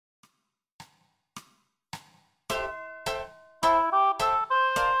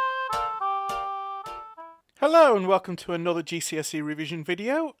Hello and welcome to another GCSE revision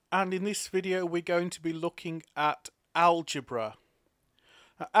video, and in this video we're going to be looking at algebra.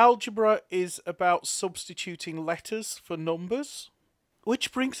 Now, algebra is about substituting letters for numbers,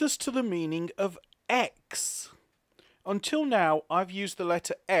 which brings us to the meaning of x. Until now I've used the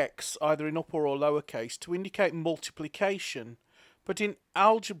letter x either in upper or lowercase to indicate multiplication, but in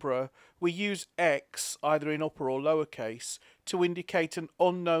algebra we use x either in upper or lowercase to indicate an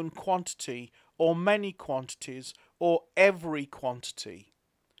unknown quantity or many quantities, or every quantity.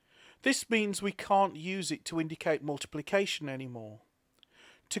 This means we can't use it to indicate multiplication anymore.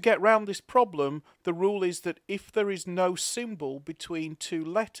 To get round this problem, the rule is that if there is no symbol between two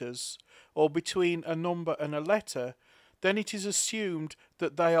letters, or between a number and a letter, then it is assumed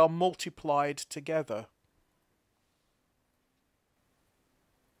that they are multiplied together.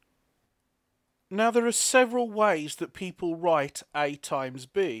 Now there are several ways that people write A times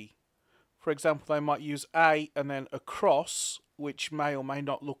B. For example, they might use A and then a cross, which may or may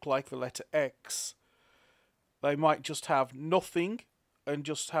not look like the letter X. They might just have nothing and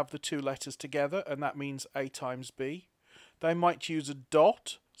just have the two letters together, and that means A times B. They might use a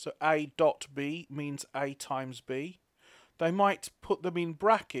dot, so A dot B means A times B. They might put them in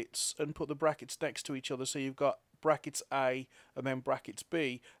brackets and put the brackets next to each other, so you've got brackets A and then brackets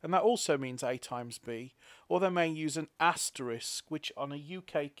B, and that also means A times B. Or they may use an asterisk, which on a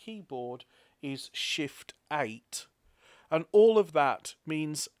UK keyboard is Shift 8, and all of that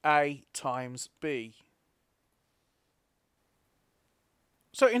means A times B.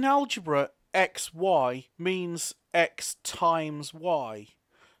 So in algebra, xy means x times y,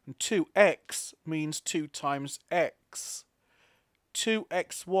 and 2x means 2 times x.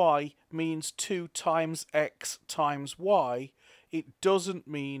 2xy means 2 times x times y. It doesn't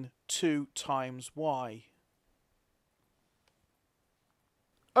mean 2 times y.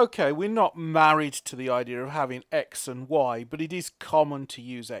 Okay, we're not married to the idea of having x and y, but it is common to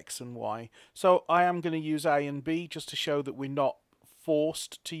use x and y. So I am going to use A and B just to show that we're not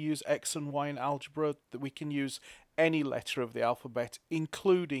forced to use x and y in algebra, that we can use any letter of the alphabet,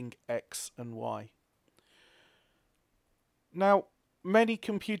 including x and y. Now, many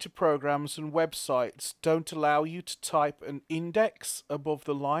computer programs and websites don't allow you to type an index above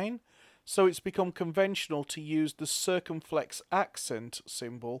the line, so it's become conventional to use the circumflex accent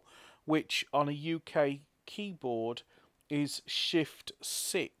symbol, which on a UK keyboard is Shift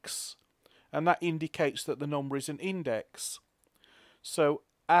 6, and that indicates that the number is an index. So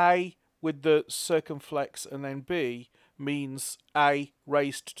A with the circumflex and then B means A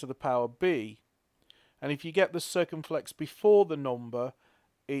raised to the power B. And if you get the circumflex before the number,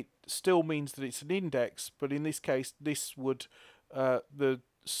 it still means that it's an index, but in this case, this would, the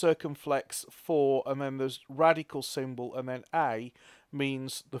circumflex 4 and then the radical symbol and then A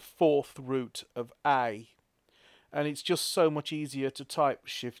means the fourth root of A. And it's just so much easier to type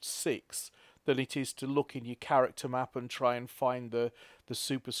Shift 6 than it is to look in your character map and try and find the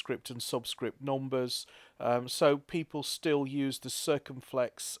superscript and subscript numbers. So people still use the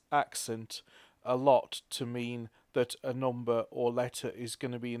circumflex accent a lot to mean that a number or letter is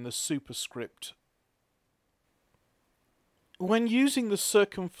going to be in the superscript. When using the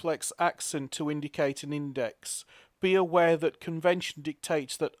circumflex accent to indicate an index, be aware that convention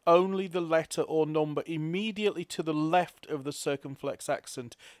dictates that only the letter or number immediately to the left of the circumflex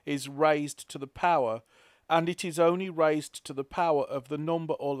accent is raised to the power, and it is only raised to the power of the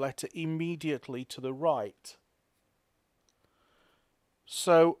number or letter immediately to the right.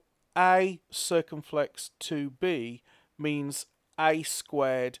 So A circumflex 2B means A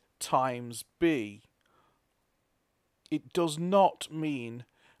squared times B. It does not mean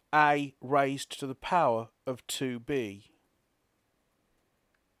A raised to the power of 2B.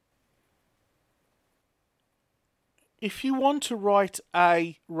 If you want to write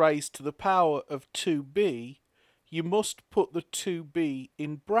A raised to the power of 2B, you must put the 2B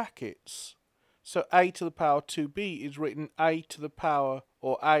in brackets. So A to the power 2B is written A to the power,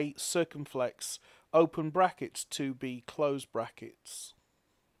 or A circumflex, open brackets 2B close brackets.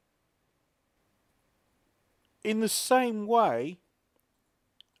 In the same way,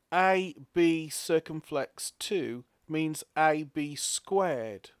 AB circumflex 2 means AB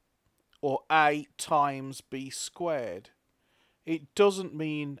squared, or A times B squared. It doesn't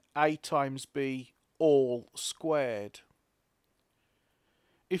mean A times B all squared.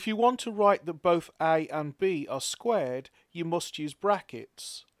 If you want to write that both A and B are squared, you must use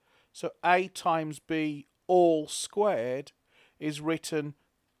brackets. So A times B all squared is written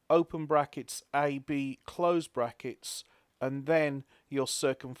open brackets AB close brackets and then your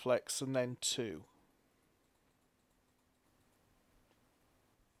circumflex and then 2.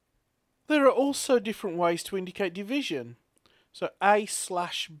 There are also different ways to indicate division. So a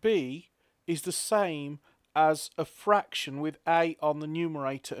slash b is the same as a fraction with a on the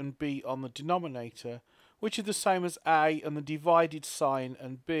numerator and b on the denominator, which is the same as a and the divided sign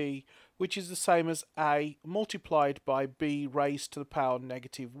and b, which is the same as a multiplied by b raised to the power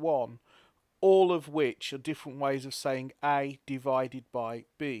 -1, all of which are different ways of saying a divided by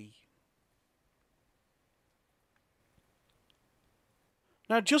b.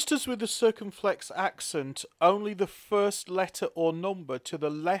 Now, just as with the circumflex accent, only the first letter or number to the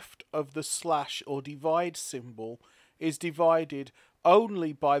left of the slash or divide symbol is divided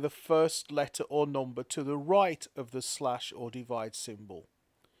only by the first letter or number to the right of the slash or divide symbol.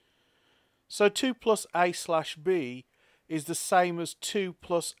 So 2 plus a slash b is the same as 2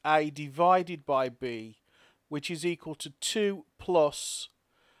 plus a divided by b, which is equal to 2 plus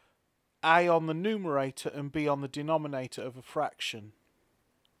a on the numerator and b on the denominator of a fraction.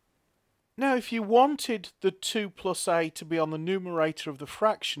 Now, if you wanted the 2 plus a to be on the numerator of the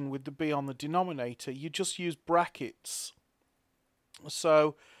fraction with the b on the denominator, you just use brackets.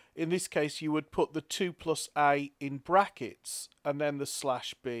 So, in this case, you would put the 2 plus a in brackets and then the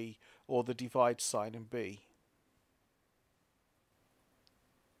slash b, or the divide sign in b.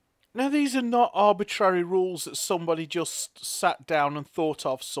 Now, these are not arbitrary rules that somebody just sat down and thought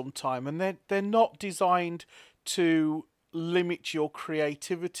of sometime, and they're not designed to limit your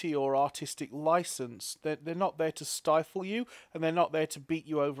creativity or artistic license. They're not there to stifle you, and they're not there to beat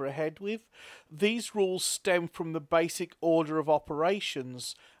you over the head with. These rules stem from the basic order of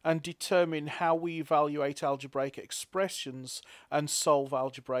operations and determine how we evaluate algebraic expressions and solve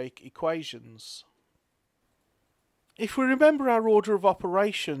algebraic equations. If we remember our order of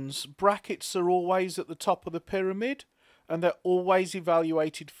operations, brackets are always at the top of the pyramid, and they're always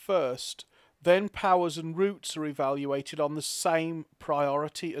evaluated first. Then powers and roots are evaluated on the same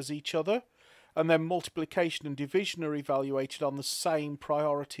priority as each other, and then multiplication and division are evaluated on the same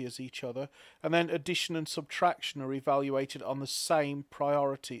priority as each other, and then addition and subtraction are evaluated on the same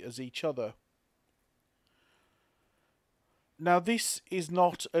priority as each other. Now, this is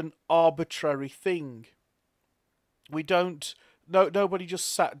not an arbitrary thing. Nobody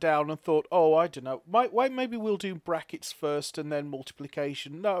just sat down and thought, oh, I don't know, maybe we'll do brackets first and then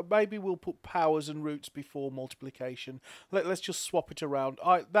multiplication. No, maybe we'll put powers and roots before multiplication. Let's just swap it around.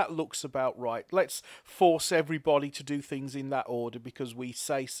 That looks about right. Let's force everybody to do things in that order because we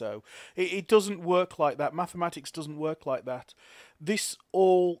say so. It doesn't work like that. Mathematics doesn't work like that. This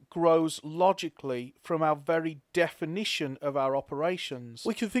all grows logically from our very definition of our operations.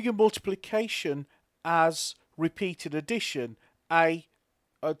 We can think of multiplication as repeated addition.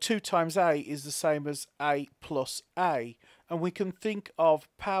 2 times a is the same as a plus a, and we can think of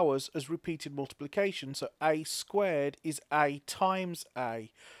powers as repeated multiplication, so a squared is a times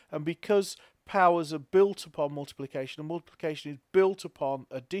a, and because powers are built upon multiplication and multiplication is built upon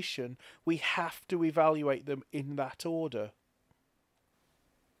addition, we have to evaluate them in that order.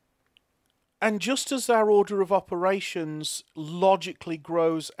 And just as our order of operations logically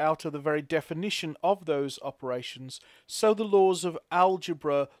grows out of the very definition of those operations, so the laws of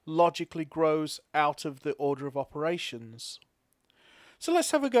algebra logically grows out of the order of operations. So let's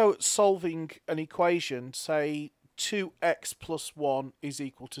have a go at solving an equation, say 2x plus 1 is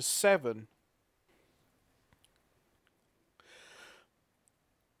equal to 7.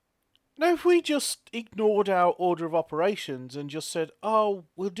 Now, if we just ignored our order of operations and just said, oh,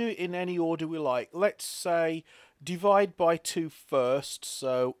 we'll do it in any order we like. Let's say divide by 2 first,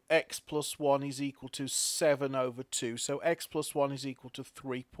 so x plus 1 is equal to 7 over 2. So x plus 1 is equal to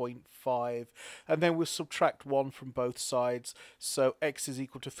 3.5. And then we'll subtract 1 from both sides. So x is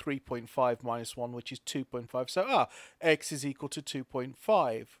equal to 3.5 minus 1, which is 2.5. So x is equal to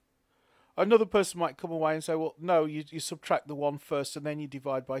 2.5. Another person might come away and say, well, no, you subtract the 1 first and then you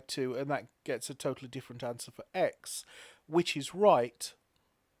divide by 2, and that gets a totally different answer for x, which is right.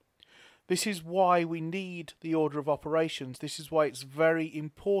 This is why we need the order of operations. This is why it's very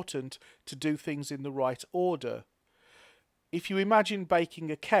important to do things in the right order. If you imagine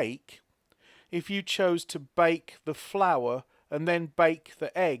baking a cake, if you chose to bake the flour and then bake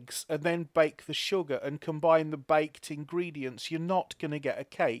the eggs, and then bake the sugar, and combine the baked ingredients, you're not going to get a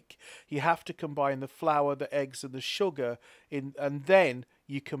cake. You have to combine the flour, the eggs, and the sugar, and then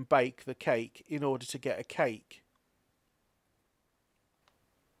you can bake the cake in order to get a cake.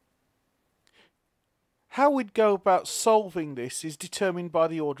 How we'd go about solving this is determined by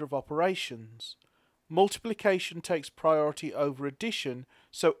the order of operations. Multiplication takes priority over addition,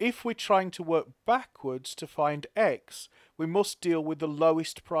 so if we're trying to work backwards to find x, we must deal with the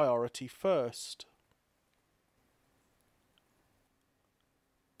lowest priority first.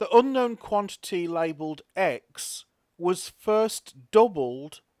 The unknown quantity labelled x was first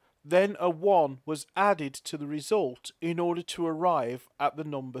doubled, then a 1 was added to the result in order to arrive at the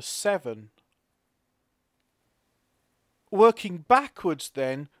number 7. Working backwards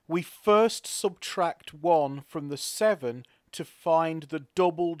then, we first subtract 1 from the 7 to find the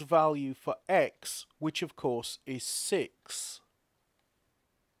doubled value for x, which of course is 6.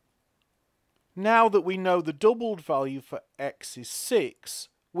 Now that we know the doubled value for x is 6,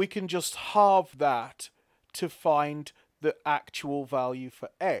 we can just halve that to find the actual value for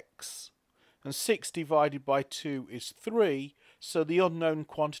x. And 6 divided by 2 is 3, so the unknown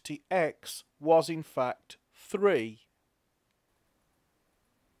quantity x was in fact 3.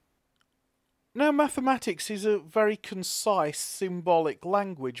 Now, mathematics is a very concise symbolic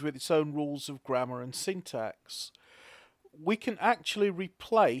language with its own rules of grammar and syntax. We can actually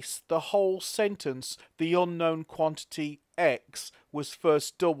replace the whole sentence, the unknown quantity x was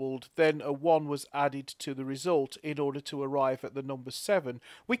first doubled, then a 1 was added to the result in order to arrive at the number 7.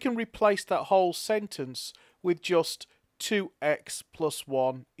 We can replace that whole sentence with just 2x plus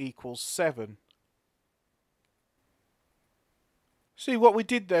 1 equals 7. See what we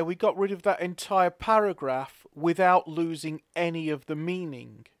did there? We got rid of that entire paragraph without losing any of the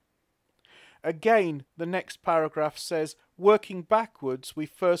meaning. Again, the next paragraph says, working backwards, we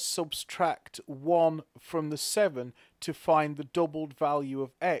first subtract 1 from the 7 to find the doubled value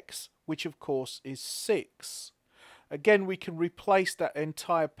of x, which of course is 6. Again, we can replace that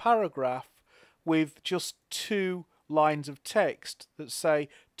entire paragraph with just 2 lines of text that say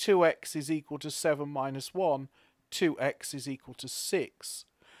 2x is equal to 7 minus 1, 2x is equal to 6.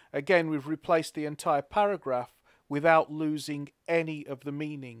 Again, we've replaced the entire paragraph without losing any of the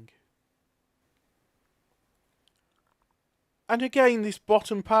meaning. And again, this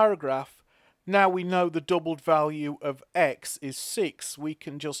bottom paragraph, now we know the doubled value of x is 6. We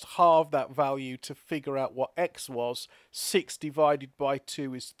can just halve that value to figure out what x was. 6 divided by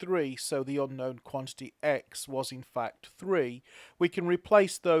 2 is 3, so the unknown quantity x was in fact 3. We can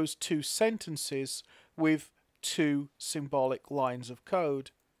replace those two sentences with 2 symbolic lines of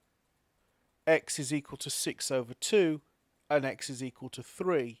code. X is equal to 6 over 2 and x is equal to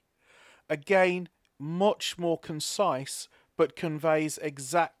 3. Again, much more concise, but conveys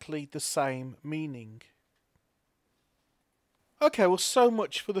exactly the same meaning. Okay, well, so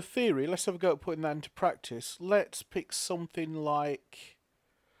much for the theory. Let's have a go at putting that into practice. Let's pick something like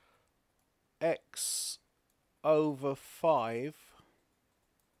x over 5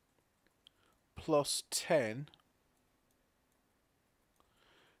 plus 10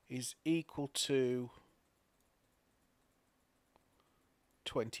 is equal to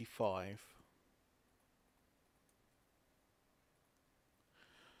 25.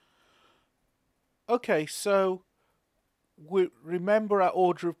 Okay, so we remember our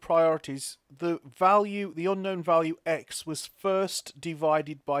order of priorities. The unknown value x was first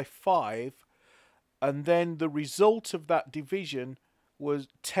divided by 5, and then the result of that division was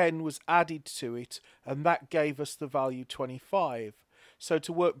 10 was added to it, and that gave us the value 25. So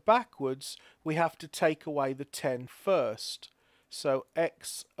to work backwards, we have to take away the 10 first. So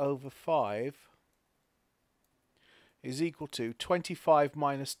x over 5 is equal to 25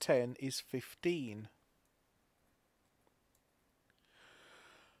 minus 10 is 15.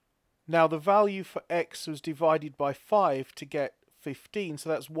 Now the value for x was divided by 5 to get 15, so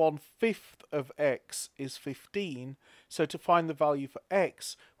that's 1/5 of x is 15. So to find the value for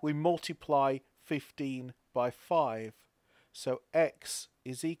x, we multiply 15 by 5. So x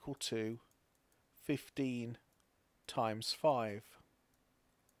is equal to 15 times 5.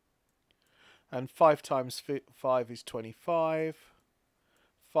 And 5 times 5 is 25.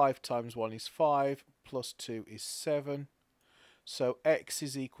 5 times 1 is 5, plus 2 is 7. So x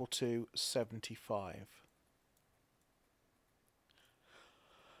is equal to 75.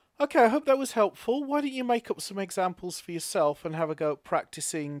 Okay, I hope that was helpful. Why don't you make up some examples for yourself and have a go at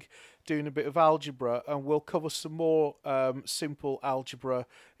practicing doing a bit of algebra, and we'll cover some more simple algebra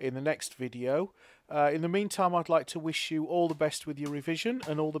in the next video. In the meantime, I'd like to wish you all the best with your revision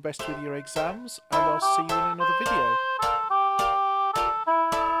and all the best with your exams, and I'll see you in